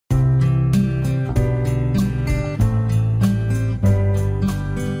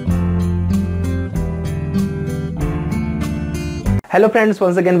Hello friends,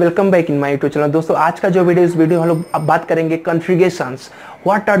 once again welcome back in my YouTube channel. दोस्तों आज का जो वीडियो, इस वीडियो हम लोग अब बात करेंगे configurations.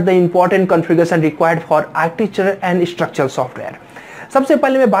 What are the important configuration required for architecture and structural software. सबसे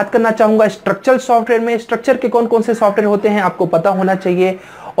पहले मैं बात करना चाहूंगा स्ट्रक्चरल सॉफ्टवेयर में। स्ट्रक्चर के कौन कौन से सॉफ्टवेयर होते हैं आपको पता होना चाहिए।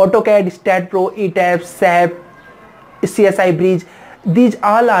 AutoCAD, staad.pro, ETABS, SAP, CSI bridge, these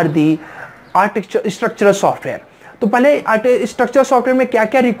all are the architecture structural software. तो पहले स्ट्रक्चर सॉफ्टवेयर में क्या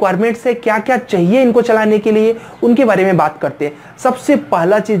क्या रिक्वायरमेंट्स है, क्या क्या चाहिए इनको चलाने के लिए, उनके बारे में बात करते हैं। सबसे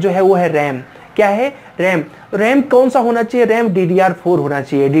पहला चीज जो है वो है रैम। क्या है? रैम। रैम कौन सा होना चाहिए? रैम DDR4 होना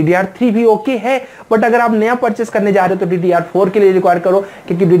चाहिए। DDR3 भी ओके है, बट अगर आप नया परचेस करने जा रहे हो तो DDR4 के लिए रिक्वायर करो,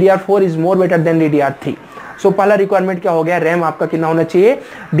 क्योंकि DDR4 is more better than DDR3। सो पहला रिक्वायरमेंट क्या हो गया? रैम आपका कितना होना चाहिए?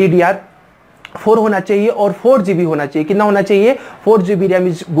 DDR4 होना चाहिए और 4GB होना चाहिए। कितना होना चाहिए? 4GB RAM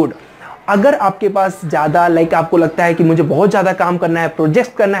is good. अगर आपके पास ज़्यादा आपको लगता है कि मुझे बहुत ज़्यादा काम करना है,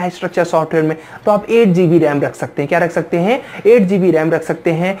 प्रोजेक्ट करना है स्ट्रक्चर सॉफ्टवेयर में, तो आप 8GB रैम रख सकते हैं। क्या रख सकते हैं? 8GB रैम रख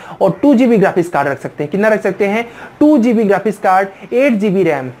सकते हैं और 2GB ग्राफिक्स कार्ड रख सकते हैं। कितना रख सकते हैं? 2GB graphics card, 8GB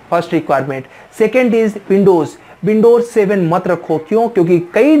RAM, first requirement. Second is Windows 7 मत रखो। क्यों? क्योंकि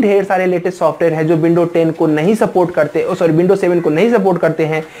कई ढेर सारे लेटेस्ट सॉफ्टवेयर हैं जो विंडो 10 को नहीं सपोर्ट करते, विंडो 7 को नहीं सपोर्ट करते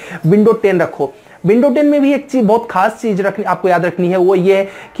हैं। विंडो 10 रखो। विंडो 10 में भी एक चीज, बहुत खास चीज आपको याद रखनी है, वो ये है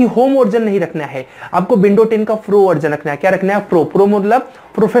कि होम वर्जन नहीं रखना है आपको। विंडो 10 का प्रो वर्जन रखना है। क्या रखना है? प्रो मतलब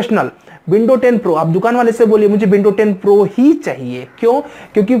प्रोफेशनल। Window 10 pro. आप दुकान वाले से बोलिए मुझे विंडो 10 प्रो ही चाहिए। क्यों?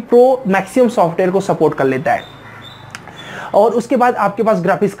 क्योंकि प्रो मैक्सिमम सॉफ्टवेयर को सपोर्ट कर लेता है। और उसके बाद आपके पास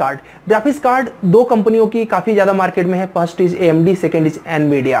ग्राफिक्स कार्ड। ग्राफिक्स कार्ड दो कंपनियों की काफी ज्यादा मार्केट में है। First is AMD, second is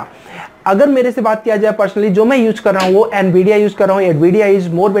Nvidia. अगर मेरे से बात किया जाए पर्सनली, जो मैं यूज कर रहा हूं वो एनवीडिया यूज कर रहा हूं। Nvidia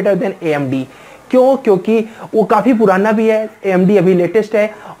is more better than AMD। क्यों? क्योंकि वो काफ़ी पुराना भी है, AMD अभी लेटेस्ट है,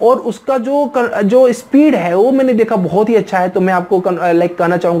 और उसका जो स्पीड है वो मैंने देखा बहुत ही अच्छा है। तो मैं आपको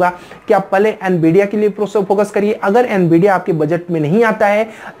कहना चाहूँगा कि आप पहले एनवीडिया के लिए फोकस करिए। अगर एनवीडिया आपके बजट में नहीं आता है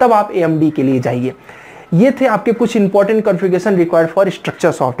तब आप AMD के लिए जाइए। ये थे आपके कुछ important configuration required for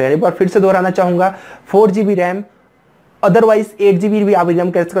structure software. एक बार फिर से दोहराना चाहूँगा, 4GB रैम, अदरवाइज 8GB भी आप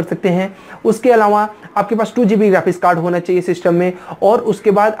रैम कैसे कर सकते हैं। उसके अलावा आपके पास 2GB ग्राफिक्स कार्ड होना चाहिए सिस्टम में, और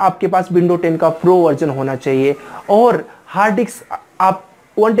उसके बाद आपके पास विंडो 10 का प्रो वर्जन होना चाहिए। और हार्ड डिस्क आप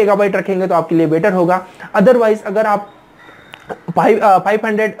 1 TB रखेंगे तो आपके लिए बेटर होगा। अदरवाइज अगर आप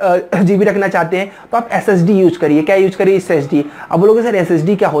 500GB रखना चाहते हैं तो आप SSD यूज करिए। क्या यूज करिए? SSD। अब बोलोगे सर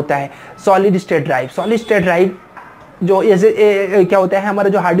SSD क्या होता है? Solid state drive. Solid state drive जो क्या होता है, हमारा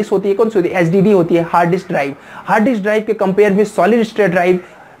जो हार्ड डिस्क होती है, कौन सी होती है? SDD होती है, hard disk drive. Hard disk drive के कंपेयर में सॉलिड स्टेट ड्राइव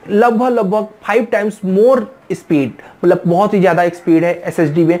लगभग 5 टाइम्स मोर स्पीड, मतलब बहुत ही ज़्यादा स्पीड है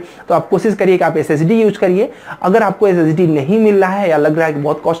SSD में। तो आप कोशिश करिए कि आप SSD यूज करिए। अगर आपको SSD नहीं मिल रहा है या लग रहा है कि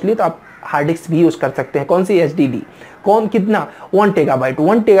बहुत कॉस्टली, तो आप हार्ड डिस्क भी यूज कर सकते हैं। कौन सी? SSD। कितना? 1 TB।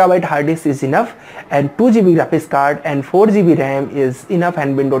 1 TB hard disk is enough, and 2GB graphics card and 4GB RAM is enough,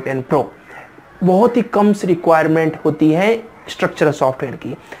 and window 10 pro. बहुत ही कम रिक्वायरमेंट होती है स्ट्रक्चरल सॉफ्टवेयर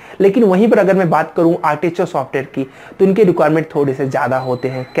की। लेकिन वहीं पर अगर मैं बात करूं आर्किटेक्चर सॉफ्टवेयर की, तो इनके रिक्वायरमेंट थोड़े से ज़्यादा होते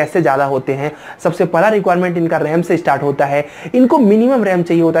हैं। कैसे ज़्यादा होते हैं? सबसे पहला रिक्वायरमेंट इनका रैम से स्टार्ट होता है। इनको मिनिमम रैम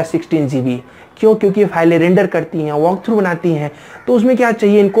चाहिए होता है 16GB। क्यों? क्योंकि फाइलें रेंडर करती हैं, वॉक थ्रू बनाती हैं, तो उसमें क्या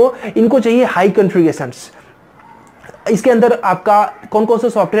चाहिए इनको चाहिए हाई कॉन्फ़िगरेशंस। इसके अंदर आपका कौन कौन सा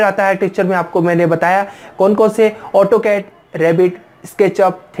सॉफ्टवेयर आता है आर्किटेक्चर में, आपको मैंने बताया कौन कौन से। AutoCAD, rabbit,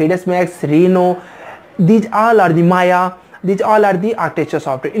 SketchUp, 3ds Max, Rhino, these all are the Maya, these all are the architecture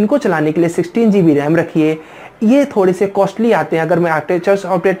software. इनको चलाने के लिए 16GB रैम रखिए। ये थोड़े से कॉस्टली आते हैं। अगर मैं आर्किटेक्चर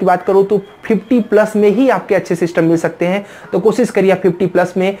सॉफ्टवेयर की बात करूँ तो 50+ में ही आपके अच्छे सिस्टम मिल सकते हैं। तो कोशिश करिए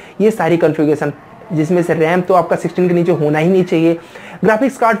 50+ में ये सारी कॉन्फ़िगरेशन, जिसमें से रैम तो आपका 16 के नीचे होना ही नहीं चाहिए।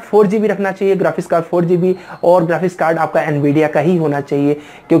 ग्राफिक्स कार्ड 4GB रखना चाहिए, ग्राफिक्स कार्ड 4GB, और ग्राफिक्स कार्ड आपका एनवीडिया का ही होना चाहिए,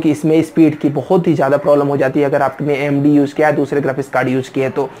 क्योंकि इसमें स्पीड की बहुत ही ज़्यादा प्रॉब्लम हो जाती है। अगर आपने AMD यूज़ किया है, दूसरे ग्राफिक्स कार्ड यूज़ किए,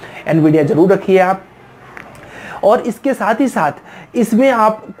 तो एनवीडिया ज़रूर रखिए आप। और इसके साथ ही साथ इसमें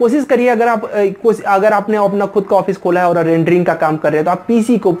आप कोशिश करिए, अगर आपने अपना खुद का ऑफिस खोला है और रेंडरिंग का काम कर रहे हैं, तो आप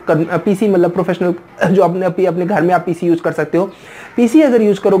PC मतलब प्रोफेशनल, जो अपने घर में आप PC यूज़ कर सकते हो। PC अगर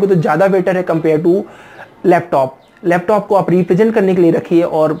यूज़ करोगे तो ज़्यादा बेटर है कंपेयर टू लैपटॉप। लैपटॉप को आप रिप्रेजेंट करने के लिए रखिए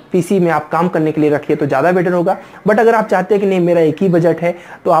और PC में आप काम करने के लिए रखिए, तो ज़्यादा बेटर होगा। बट अगर आप चाहते हैं कि नहीं मेरा एक ही बजट है,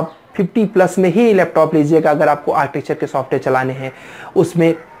 तो आप 50+ में ही लैपटॉप लीजिएगा। अगर आपको आर्किटेक्चर के सॉफ्टवेयर चलाने हैं,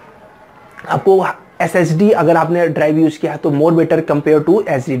 उसमें आपको SSD अगर आपने ड्राइव यूज किया है तो more better compare to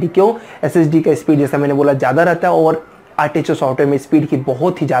SSD। क्यों? SSD का स्पीड, जैसा मैंने बोला, ज़्यादा रहता है, और आर्किटेक्चर सॉफ्टवेयर में स्पीड की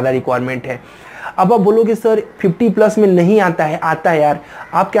बहुत ही ज़्यादा रिक्वायरमेंट है। अब आप बोलोगे सर 50+ में नहीं आता है। आता है यार।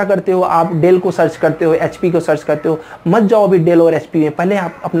 आप क्या करते हो? आप डेल को सर्च करते हो, HP को सर्च करते हो। मत जाओ अभी डेल और HP में, पहले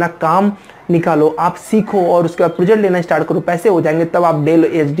आप अपना काम निकालो, आप सीखो, और उसके बाद प्रोजेक्ट लेना स्टार्ट करो। पैसे हो जाएंगे तब आप डेल,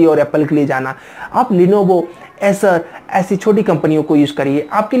 HD और एप्पल के लिए जाना। आप लिनोवो, एसर ऐसी छोटी कंपनियों को यूज़ करिए।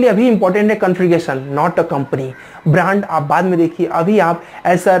 आपके लिए अभी इंपॉर्टेंट है configuration, not a company. Brand आप बाद में देखिए, अभी आप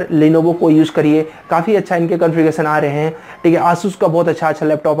एसर लेनोवो को यूज़ करिए, काफ़ी अच्छा इनके कॉन्फ़िगरेशन आ रहे हैं, ठीक है। आसूस का बहुत अच्छा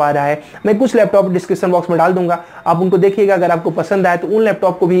लैपटॉप आ रहा है, मैं कुछ लैपटॉप डिस्क्रिप्शन बॉक्स में डाल दूंगा, आप उनको देखिएगा। अगर आपको पसंद आए तो उन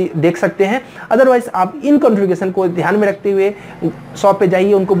लैपटॉप को भी देख सकते हैं। अदरवाइज आप इन कॉन्फ़िगरेशन को ध्यान में रखते हुए शॉप पे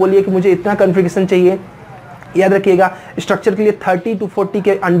जाइए, उनको बोलिए कि मुझे इतना कॉन्फ़िगरेशन चाहिए। याद रखिएगा, स्ट्रक्चर के लिए 30 to 40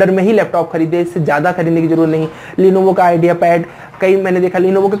 के अंडर में ही लैपटॉप खरीदे, इससे ज़्यादा खरीदने की जरूरत नहीं। लिनोवो का आइडिया पैड, कई मैंने देखा,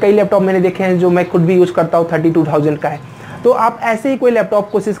 लिनोवो के कई लैपटॉप मैंने देखे हैं जो मैं खुद भी यूज़ करता हूँ, 32,000 का है। तो आप ऐसे ही कोई लैपटॉप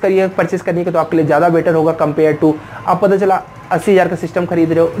कोशिश करिए परचेस करने का, तो आपके लिए ज़्यादा बेटर होगा कंपेयर टू आप पता चला 80,000 का सिस्टम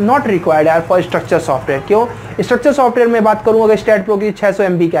खरीद रहे हो। नॉट रिक्वायर्ड यार फॉर स्ट्रक्चर सॉफ्टवेयर। क्यों? स्ट्रक्चर सॉफ्टवेयर में बात करूँ, अगर staad.pro की 600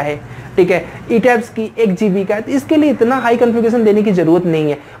 MB का है, ठीक है, ईटैब्स की 1 GB का है, तो इसके लिए इतना हाई कॉन्फ़िगरेशन देने की जरूरत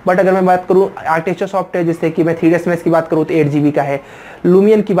नहीं है। बट अगर मैं बात करूँ आर्किटेक्चर सॉफ्टवेयर, जैसे कि मैं 3ds Max की बात करूँ तो 8 GB का है,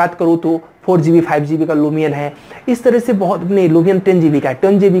 लूमियन की बात करूँ तो 4 GB 5 GB का लूमियन है, इस तरह से बहुत नहीं, लूमियन 10 GB का है,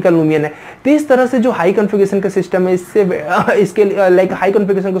 10 GB का लूमियन है। तो इस तरह से जो हाई कॉन्फ़िगरेशन का सिस्टम है, इससे इसके लाइक हाई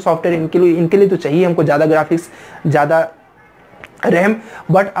कॉन्फ़िगरेशन का सॉफ्टवेयर इनके लिए तो चाहिए हमको, ज़्यादा ग्राफिक्स, ज़्यादा रैम।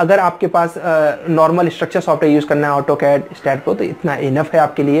 बट अगर आपके पास नॉर्मल स्ट्रक्चर सॉफ्टवेयर यूज़ करना है, AutoCAD, staad.pro, तो इतना इनफ है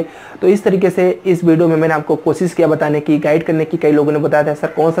आपके लिए। तो इस तरीके से इस वीडियो में मैंने आपको कोशिश किया बताने की, गाइड करने की। कई लोगों ने बताया था सर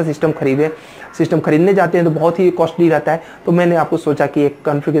कौन सा सिस्टम खरीदें, सिस्टम खरीदने जाते हैं तो बहुत ही कॉस्टली रहता है, तो मैंने आपको सोचा कि एक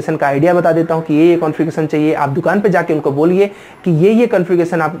कॉन्फ़िगरेशन का आइडिया बता देता हूँ कि ये कॉन्फ़िगरेशन चाहिए। आप दुकान पर जाके उनको बोलिए कि ये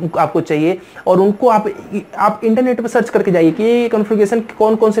कॉन्फ़िगरेशन आपको चाहिए, और उनको आप इंटरनेट पर सर्च करके जाइए कि ये कॉन्फ़िगरेशन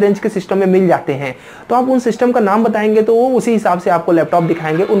कौन कौन से रेंज के सिस्टम में मिल जाते हैं। तो आप उन सिस्टम का नाम बताएंगे तो वो उसी हिसाब से आपको लैपटॉप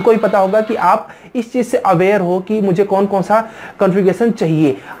दिखाएंगे। उनको ही पता होगा कि आप इस चीज से अवेयर हो कि मुझे कौन कौन सा कॉन्फ़िगरेशन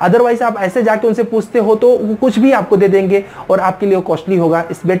चाहिए। अदरवाइज आप ऐसे जाके उनसे पूछते हो तो वो कुछ भी आपको दे देंगे और आपके लिए कॉस्टली होगा।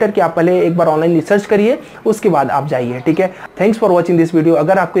 इट्स बेटर कि आप पहले एक बार ऑनलाइन रिसर्च करिए, उसके बाद आप जाइए, ठीक है। Thanks for watching this video.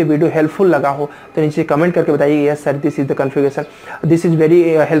 अगर आपको ये वीडियो हेल्पफुल लगा हो तो नीचे कमेंट करके बताइए, yes sir this is the configuration, this is very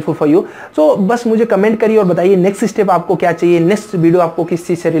helpful for you. सो बस मुझे कमेंट करिए और बताइए नेक्स्ट स्टेप आपको क्या चाहिए, नेक्स्ट वीडियो आपको किस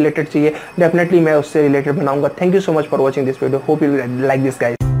चीज से रिलेटेड चाहिए। डेफिनेटली मैं उससे रिलेटेड बनाऊंगा। Thank you so much for watching this video, hope you like this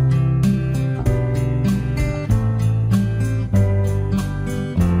guys.